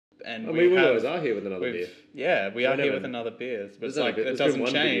and we always are here with another beer. Yeah, we are here with another beer, but it's like it doesn't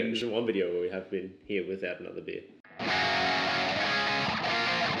change. There's one video where we have been here without another beer.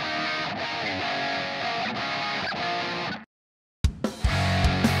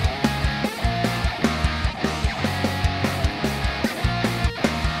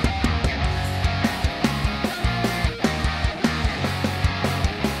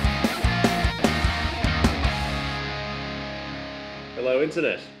 Hello,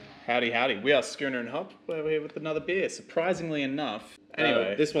 Internet. Howdy. We are Schooner Hopp. We're here with another beer. Surprisingly enough.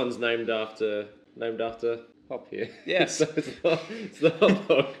 Anyway, this one's named after Hop here. Yes. So it's the Hop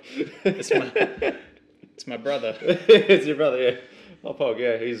Hog. it's my brother. It's your brother, yeah. Hop Hog,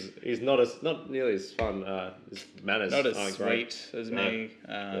 yeah. He's not nearly as fun. His manners Not as aren't sweet great. as me.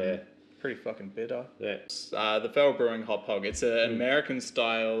 Yeah. Pretty fucking bitter. Yeah. The Feral Brewing Hop Hog. It's an American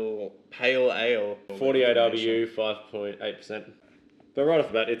style pale ale. 48 RBU, 5.8%. But right off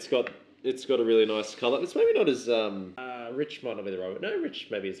the bat, it's got a really nice colour. It's maybe not as rich. Might not be the right word. No, rich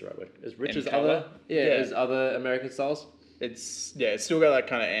maybe is the right word. As rich as colour? as other American styles. It's still got that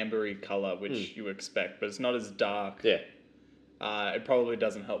kind of ambery colour which you expect, but it's not as dark. Yeah. It probably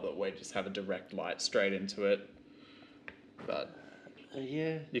doesn't help that we just have a direct light straight into it. But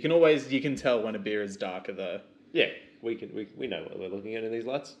yeah, you can tell when a beer is darker though. Yeah, we know what we're looking at in these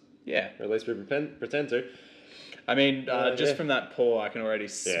lights. Yeah, or at least we pretend to. I mean, from that pour, I can already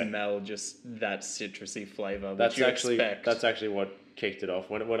smell just that citrusy flavour. That's actually what kicked it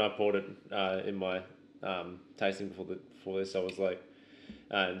off. When I poured it in my tasting before this, I was like,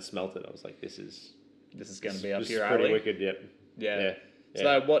 and smelt it. I was like, this is going to be up your alley. Pretty wicked. Yep. Yeah.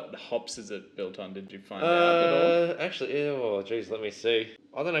 So what hops is it built on? Did you find out at all? Actually, let me see.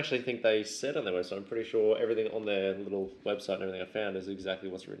 I don't actually think they said on their website. I'm pretty sure everything on their little website and everything I found is exactly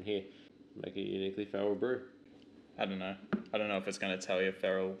what's written here. Make a uniquely feral brew. I don't know if it's going to tell you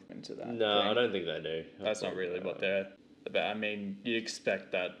feral into that. No, I don't think they do. That's not really what they're about. I mean, you'd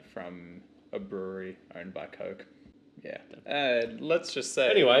expect that from a brewery owned by Coke. Yeah. Let's just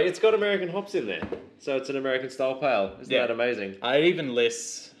say... Anyway, it's got American hops in there. So it's an American style pale. Isn't that amazing? I'd even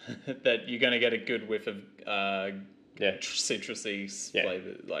list that you're going to get a good whiff of citrusy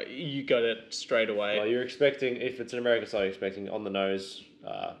flavour. Like, you got it straight away. Well, you're expecting, if it's an American style, you're expecting on the nose...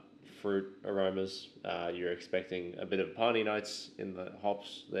 fruit aromas. You're expecting a bit of piney notes in the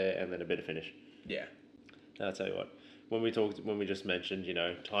hops there, and then a bit of finish. Yeah. And I'll tell you what. When we just mentioned,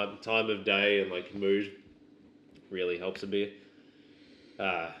 time of day and like mood really helps a beer.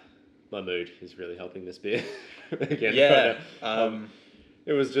 My mood is really helping this beer again. Yeah.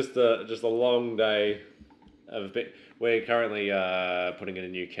 It was just a long day of a bit. We're currently putting in a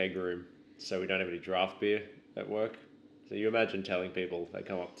new keg room, so we don't have any draft beer at work. So you imagine telling people that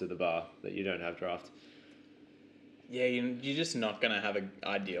come up to the bar that you don't have draft. Yeah, you're just not going to have an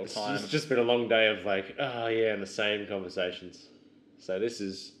ideal time. It's just been a long day of like, and the same conversations. So this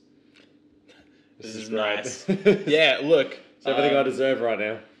is nice. Yeah, look. It's everything I deserve right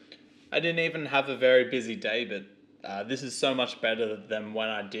now. I didn't even have a very busy day, but this is so much better than when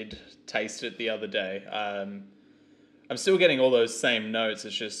I did taste it the other day. I'm still getting all those same notes.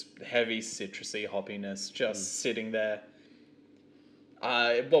 It's just heavy citrusy hoppiness just sitting there.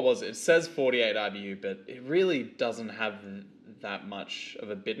 What was it? It says 48 IBU, but it really doesn't have that much of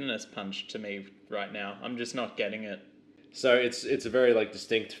a bitterness punch to me right now. I'm just not getting it. So it's a very like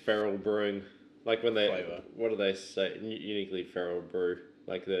distinct feral brewing, like when they flavor. What do they say? Uniquely feral brew,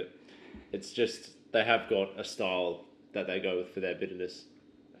 like that. It's just they have got a style that they go with for their bitterness.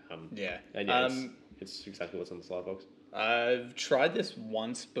 It's exactly what's on the slide box. I've tried this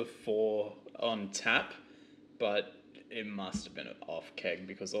once before on tap, but it must have been off keg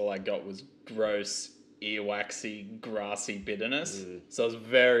because all I got was gross, earwaxy, grassy bitterness. So I was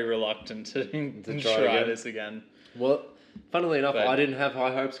very reluctant to try this again. Well, funnily enough, I didn't have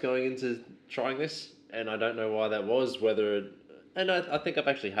high hopes going into trying this, and I don't know why that was. I think I've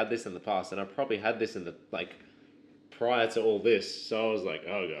actually had this in the past, and I probably had this in the prior to all this. So I was like,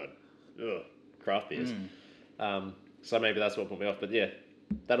 oh god, craft beers. So maybe that's what put me off. But yeah,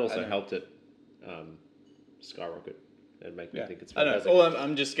 that also helped it skyrocket and make me think it's fantastic. I don't know.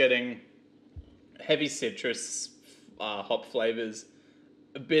 I'm just getting heavy citrus hop flavors,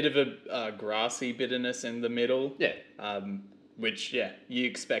 a bit of a grassy bitterness in the middle. Yeah. Which, you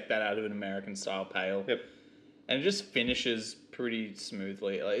expect that out of an American style pale. Yep. And it just finishes pretty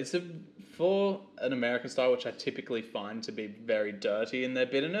smoothly. Like, for an American style, which I typically find to be very dirty in their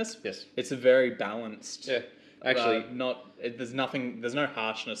bitterness. Yes. It's a very balanced. Yeah. Actually, there's no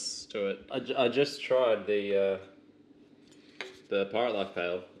harshness to it. I just tried the Pirate Life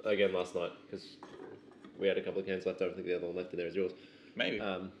Pale again last night because we had a couple of cans left. I don't think the other one left in there is yours. Maybe.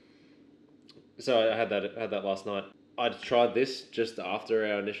 So I had that last night. I tried this just after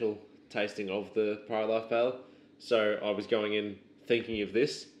our initial tasting of the Prior Life Pale. So I was going in thinking of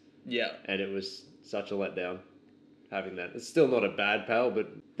this, Yeah. and it was such a letdown having that. It's still not a bad pale, but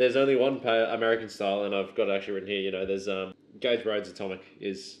there's only one pale, American style, and I've got it actually written here. You know, there's Gage Road's Atomic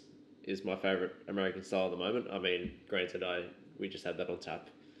is my favourite American style at the moment. I mean, granted, we just had that on tap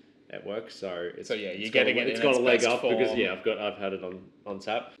at work, so you're getting it. It's got a leg up form. because I've had it on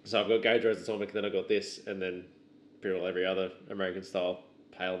tap. So I've got Gage Road's Atomic, then I've got this, and then pretty well every other American style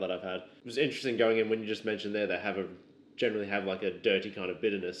pale that I've had. It was interesting going in when you just mentioned there they generally have like a dirty kind of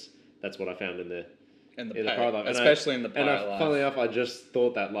bitterness. That's what I found in the Prior Life, especially in the Prior Life. Funnily enough, I just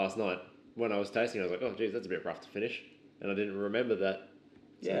thought that last night when I was tasting. I was like, oh geez, that's a bit rough to finish, and I didn't remember that.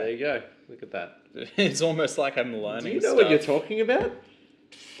 So there you go. Look at that. It's almost like I'm learning. Do you know what you're talking about?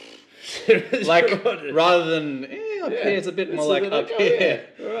 Like rather than up here, it's a bit more like up here.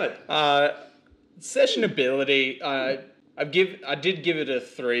 Yeah. All right. Sessionability. I did give it a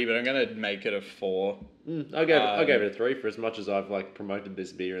 3, but I'm gonna make it a 4. I gave it a 3 for as much as I've like promoted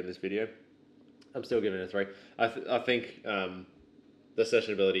this beer in this video. I'm still giving it a 3. I think the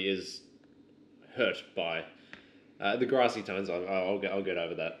sessionability is hurt by the grassy tones. I'll get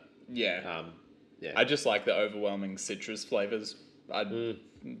over that. Yeah. Yeah. I just like the overwhelming citrus flavors.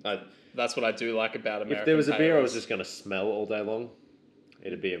 That's what I do like about American. If there was a beer I pales. was just going to smell all day long,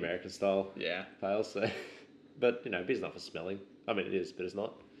 it'd be American style. Yeah. Pale. So, but beer's not for smelling. I mean, it is, but it's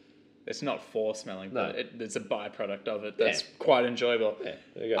not. It's not for smelling, No. but it's a byproduct of it that's quite enjoyable. Yeah,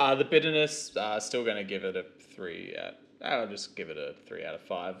 there you go. The bitterness, still going to give it a 3. I'll just give it a 3 out of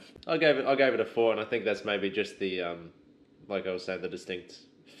 5. I gave it a 4, and I think that's maybe just the like I was saying, the distinct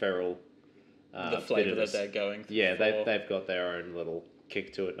feral The flavour that they're going through. Yeah, they've got their own little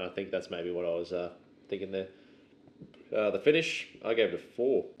kick to it, and I think that's maybe what I was thinking there. The finish, I gave it a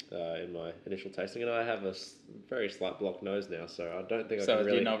 4 in my initial tasting, and I have a very slight blocked nose now, so I don't think I can really...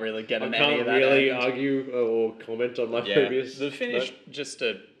 So you're not really getting I any can't of that really end. argue or comment on my previous... The finish, just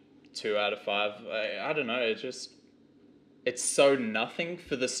a 2 out of 5. I don't know, it's so nothing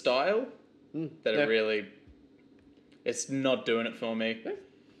for the style that it really... It's not doing it for me. Yeah.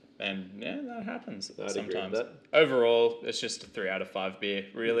 And that happens I'd agree with sometimes. that. Overall, it's just a 3 out of 5 beer.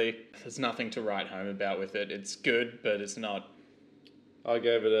 Really, there's nothing to write home about with it. It's good, but it's not. I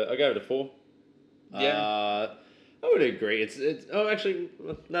gave it a 4. Yeah. I would agree. It's actually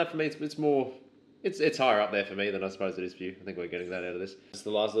no, for me it's more it's higher up there for me than I suppose it is for you. I think we're getting that out of this. It's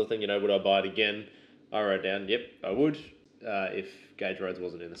the last little thing. Would I buy it again? I wrote down. Yep, I would. If Gage Roads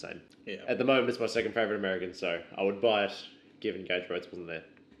wasn't in the same. Yeah. At the moment, it's my second favorite American, so I would buy it given Gage Roads wasn't there.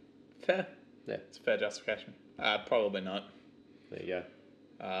 Fair. Yeah. It's a fair justification. Probably not. There you go.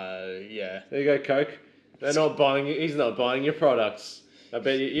 Yeah. There you go, Coke. He's not buying your products. I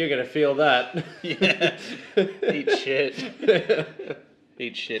bet you're going to feel that. Yeah. Eat shit.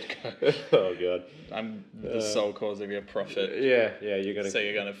 Eat shit, Coke. Oh, God. I'm the sole cause of your profit. Yeah, you're going to... So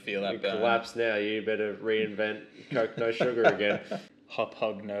you're going to feel that burn. Collapse now. You better reinvent Coke no sugar again. Hop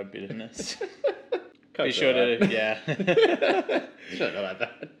hog no bitterness. Coke Be sure to, yeah. Don't know about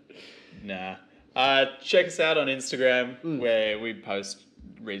that. Nah. Check us out on Instagram where we post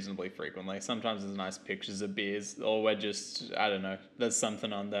reasonably frequently. Sometimes there's nice pictures of beers, or we're just, I don't know, there's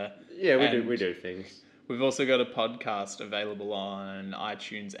something on there. Yeah, we do things. We've also got a podcast available on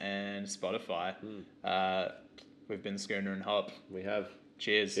iTunes and Spotify. We've been Schooner and Hopp. We have.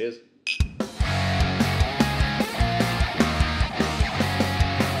 Cheers. Cheers.